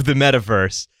workforce of the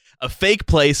metaverse, a fake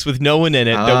place with no one in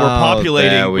it that we're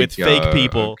populating with fake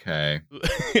people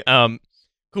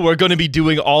who are going to be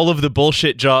doing all of the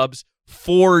bullshit jobs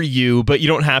for you, but you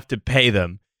don't have to pay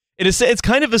them. It's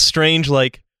kind of a strange,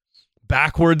 like,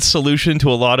 backwards solution to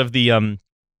a lot of the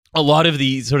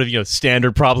sort of,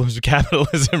 standard problems of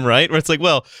capitalism, right? Where it's like,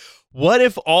 well, what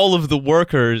if all of the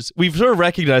workers, we've sort of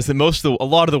recognized that a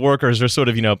lot of the workers are sort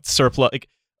of, surplus,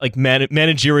 like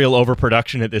managerial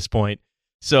overproduction at this point.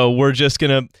 So we're just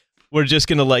gonna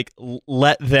like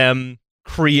let them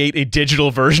create a digital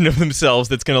version of themselves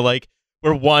that's gonna like,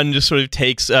 where one just sort of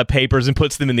takes papers and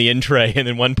puts them in the in tray, and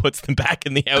then one puts them back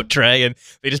in the out tray, and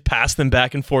they just pass them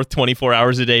back and forth 24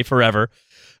 hours a day forever.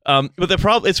 But the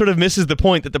problem, it sort of misses the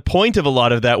point that the point of a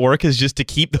lot of that work is just to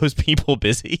keep those people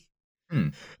busy.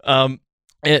 And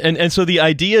so the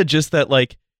idea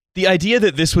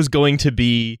that this was going to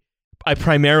be a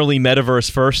primarily metaverse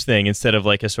first thing instead of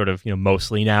like a sort of,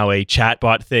 mostly now a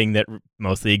chatbot thing that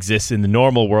mostly exists in the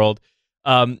normal world.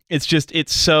 I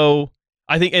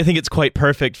think it's quite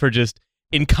perfect for just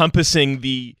encompassing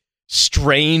the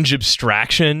strange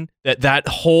abstraction that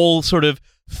whole sort of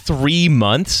 3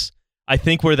 months, I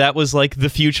think, where that was like the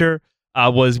future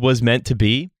was meant to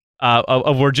be.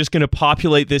 We're just going to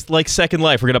populate this like Second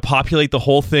Life. We're going to populate the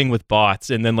whole thing with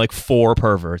bots and then like 4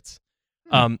 perverts.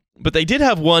 But they did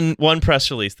have one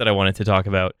press release that I wanted to talk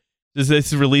about. This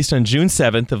is released on June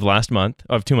 7th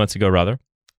of 2 months ago, rather.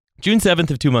 June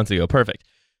 7th of 2 months ago. Perfect.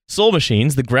 Soul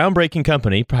Machines, the groundbreaking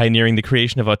company pioneering the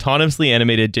creation of autonomously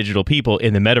animated digital people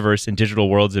in the metaverse and digital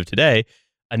worlds of today,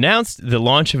 announced the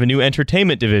launch of a new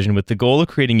entertainment division with the goal of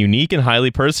creating unique and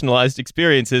highly personalized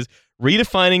experiences,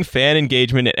 redefining fan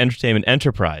engagement and entertainment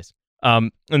enterprise.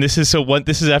 And this is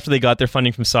after they got their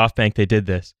funding from SoftBank. They did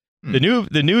this. The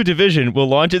new division will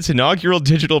launch its inaugural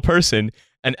digital person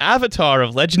an avatar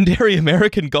of legendary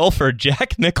American golfer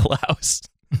Jack Nicklaus.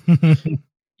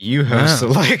 You have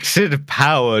selected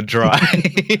Power Drive.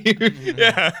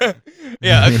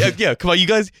 yeah. Come on, you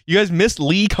guys missed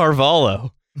Lee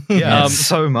Carvalho. Yeah,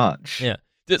 so much. Yeah.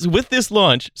 With this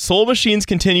launch, Soul Machines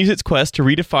continues its quest to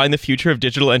redefine the future of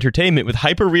digital entertainment with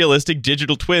hyper-realistic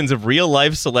digital twins of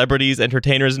real-life celebrities,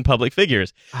 entertainers, and public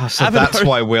figures. Oh, so that's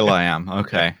why Will.i.am.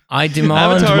 Okay. I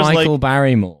demand Michael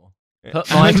Barrymore. Put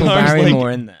Michael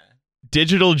Barrymore in there.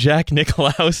 Digital Jack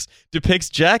Nicklaus depicts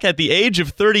Jack at the age of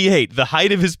 38, the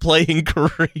height of his playing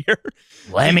career.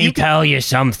 Let me tell you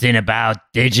something about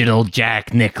digital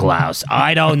Jack Nicklaus.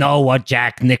 I don't know what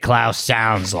Jack Nicklaus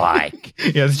sounds like.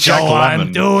 Yeah, it's Jack Lemmon.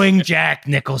 I'm doing Jack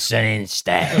Nicholson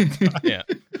instead. Yeah.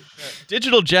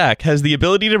 Digital Jack has the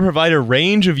ability to provide a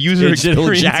range of user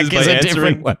experiences Jack by is a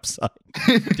answering different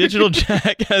website. Digital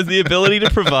Jack has the ability to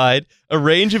provide a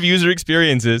range of user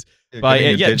experiences by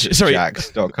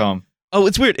digitaljacks.com. Oh,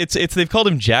 it's weird. It's they've called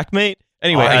him Jackmate.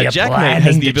 Anyway, Jackmate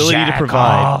has the ability to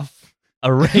provide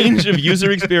a range of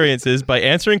user experiences by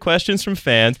answering questions from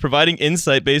fans, providing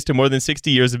insight based on more than 60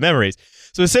 years of memories.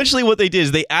 So essentially what they did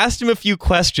is they asked him a few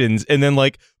questions and then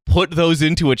like put those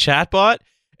into a chatbot.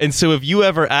 And so if you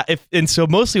ever, so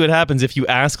mostly what happens if you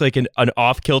ask like an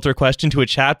off-kilter question to a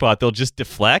chatbot, they'll just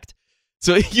deflect.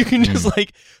 So you can just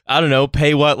like, I don't know,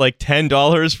 pay like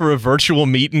 $10 for a virtual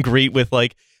meet and greet with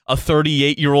like a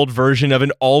 38-year-old version of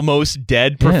an almost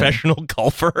dead professional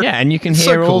golfer. Yeah, and you can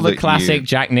hear all the classic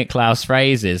Jack Nicklaus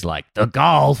phrases like, the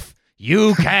golf,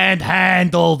 you can't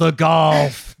handle the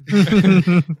golf.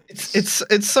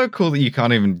 It's so cool that you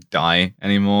can't even die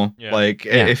anymore. Yeah. Like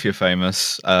if you're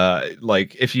famous,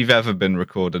 like if you've ever been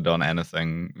recorded on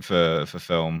anything for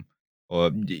film,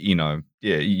 or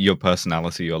your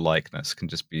personality, your likeness can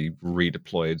just be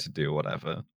redeployed to do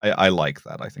whatever. I like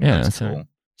that. I think that's cool.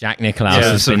 Jack Nicklaus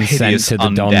has been sent to the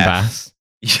Donbass.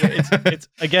 It's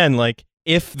again like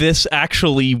if this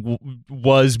actually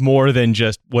was more than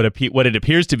just what it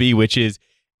appears to be, which is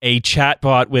a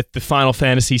chatbot with the Final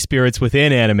Fantasy spirits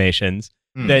within animations,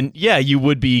 then yeah, you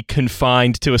would be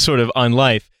confined to a sort of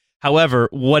unlife. However,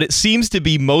 what it seems to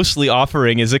be mostly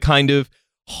offering is a kind of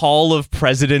Hall of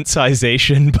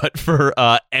Presidentization, but for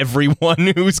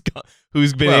everyone who's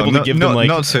been able to give them like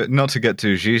not to get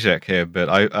to Zizek here, but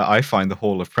I find the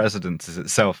Hall of Presidents is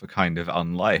itself a kind of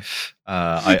unlife.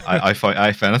 I find,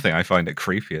 if anything, I find it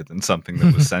creepier than something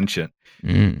that was sentient.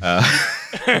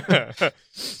 That's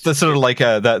sort of like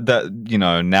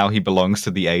that now he belongs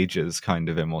to the ages kind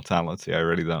of immortality. I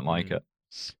really don't like it.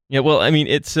 Yeah, well, I mean,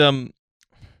 it's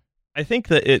I think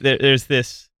that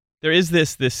there is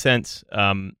this sense,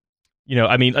 I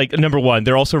mean, like number one,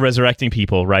 they're also resurrecting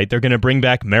people, right? They're going to bring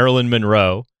back Marilyn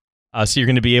Monroe, so you're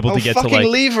going to be able to get to like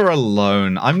leave her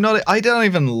alone. I don't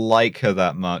even like her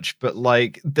that much, but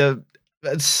like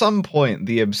at some point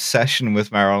the obsession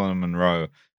with Marilyn Monroe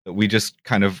that we just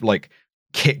kind of like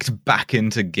kicked back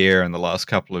into gear in the last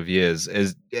couple of years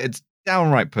it's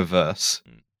downright perverse.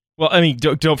 Well, I mean,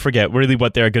 don't forget, really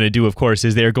what they're going to do, of course,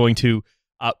 is they're going to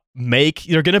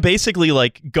they're going to basically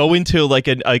like go into like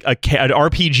an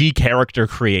RPG character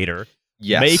creator,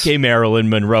 make a Marilyn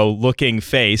Monroe looking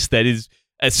face that is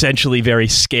essentially very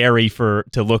scary to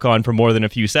look on for more than a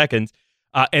few seconds,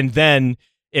 and then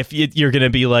if you're going to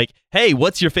be like, hey,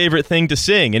 what's your favorite thing to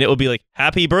sing, and it will be like,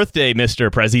 happy birthday,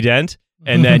 Mr. President,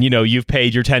 and then you've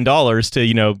paid your $10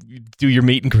 to do your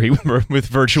meet and greet with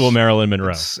virtual Marilyn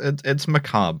Monroe. It's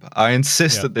macabre. I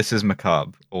insist that this is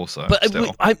macabre. Also, but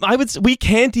I would. We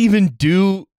can't even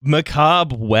do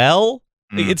macabre well.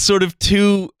 It's sort of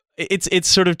too. It's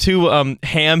sort of too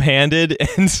ham-handed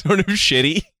and sort of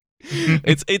shitty.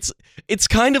 It's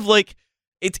kind of like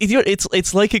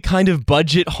it's like a kind of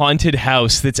budget haunted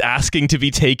house that's asking to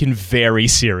be taken very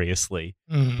seriously.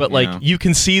 But like you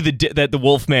can see that the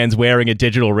Wolfman's wearing a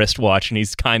digital wristwatch and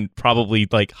he's probably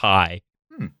like high.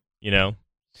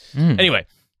 Anyway,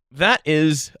 that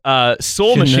is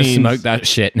Soul Machines. Smoke that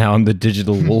shit. Now I'm the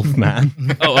digital Wolfman.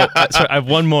 Sorry, I have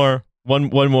one more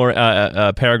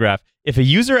paragraph. If a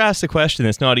user asks a question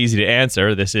that's not easy to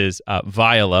answer, this is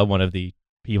Viola, one of the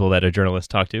people that a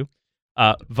journalist talked to.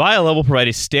 Viola will provide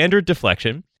a standard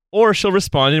deflection, or she'll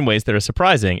respond in ways that are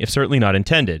surprising, if certainly not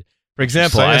intended. For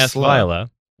example, I asked Viola,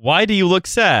 "Why do you look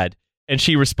sad?" And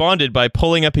she responded by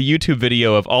pulling up a YouTube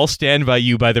video of "I'll Stand By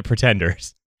You" by the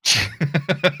Pretenders.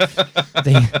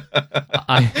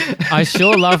 I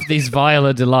sure love these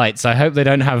Viola delights. I hope they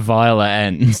don't have Viola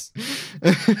ends.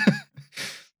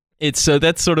 It's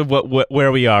that's sort of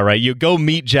where we are, right? You go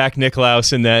meet Jack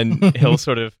Nicklaus, and then he'll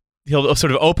sort of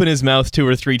open his mouth 2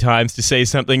 or 3 times to say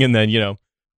something, and then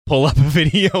pull up a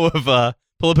video of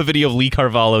Pull up a video of Lee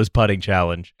Carvalho's putting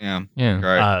challenge. Yeah. Yeah.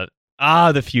 Great.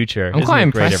 The future. I'm Isn't quite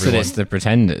it great, impressed that everyone? it's the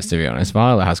Pretenders, to be honest.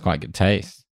 Viola has quite good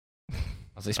taste. I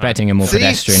was expecting a more see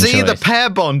pedestrian the choice. pair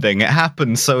bonding. It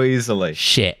happens so easily.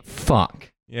 Shit.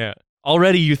 Fuck. Yeah.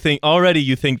 Already you think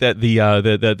that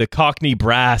the Cockney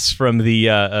brass from the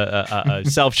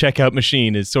self-checkout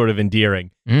machine is sort of endearing.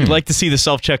 You'd like to see the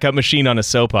self-checkout machine on a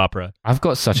soap opera. I've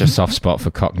got such a soft spot for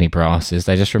Cockney brasses.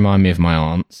 They just remind me of my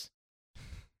aunts.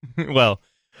 Well,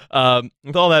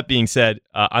 with all that being said,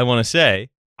 I want to say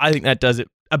I think that does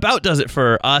it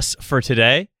for us for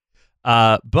today.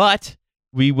 But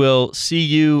we will see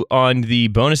you on the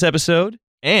bonus episode,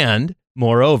 and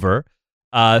moreover,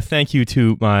 thank you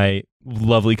to my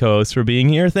lovely co-hosts for being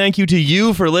here. Thank you to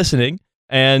you for listening.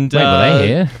 And Wait, were they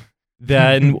here?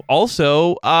 Then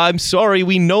also, I'm sorry,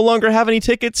 we no longer have any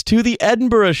tickets to the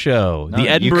Edinburgh show. No, the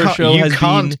Edinburgh show you has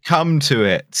can't been come to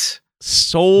it.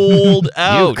 sold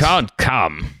out. You can't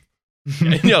come.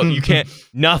 No, you can't.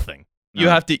 Nothing. You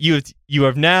No. have to. You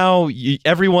have now.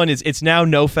 Everyone is. It's now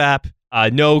no FAP.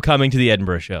 No coming to the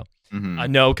Edinburgh show. Mhm.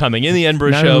 No coming in the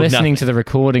Edinburgh No show. listening nothing. to the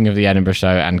recording of the Edinburgh show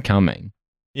and coming.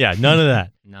 Yeah, none of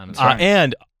that. None.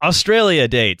 And Australia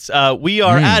dates. We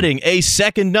are adding a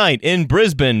second night in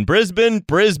Brisbane.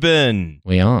 Brisbane.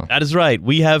 We are. That is right.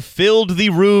 We have filled the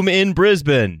room in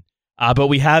Brisbane, but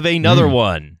we have another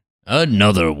one.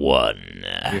 Another one.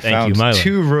 We Thank found you, Milo.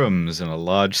 2 rooms in a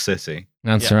large city.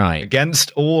 That's Yeah. right.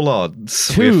 Against all odds,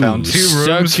 Two we found 2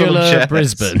 rooms full circular of chairs.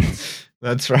 Brisbane.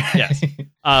 That's right. Yes.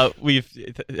 We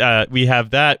have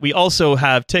that. We also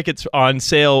have tickets on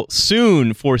sale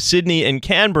soon for Sydney and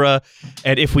Canberra.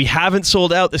 And if we haven't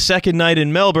sold out the second night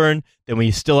in Melbourne, then we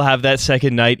still have that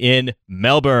second night in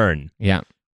Melbourne. Yeah.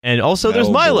 And also there's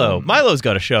Milo. Melbourne. Milo's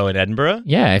got a show in Edinburgh.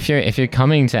 Yeah, if you're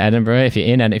coming to Edinburgh, if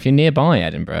you're nearby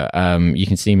Edinburgh, you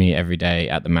can see me every day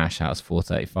at the Mash House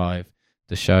 435.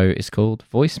 The show is called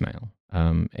Voicemail.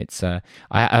 It's I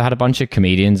had a bunch of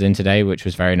comedians in today, which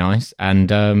was very nice, and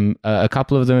a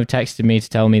couple of them have texted me to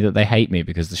tell me that they hate me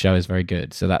because the show is very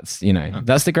good. So that's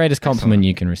that's the greatest compliment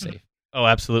you can receive. Oh,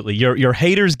 absolutely. Your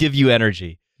haters give you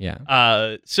energy.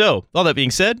 Yeah. So all that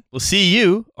being said, we'll see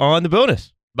you on the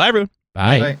bonus. Bye, everyone.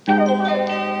 Bye. Bye.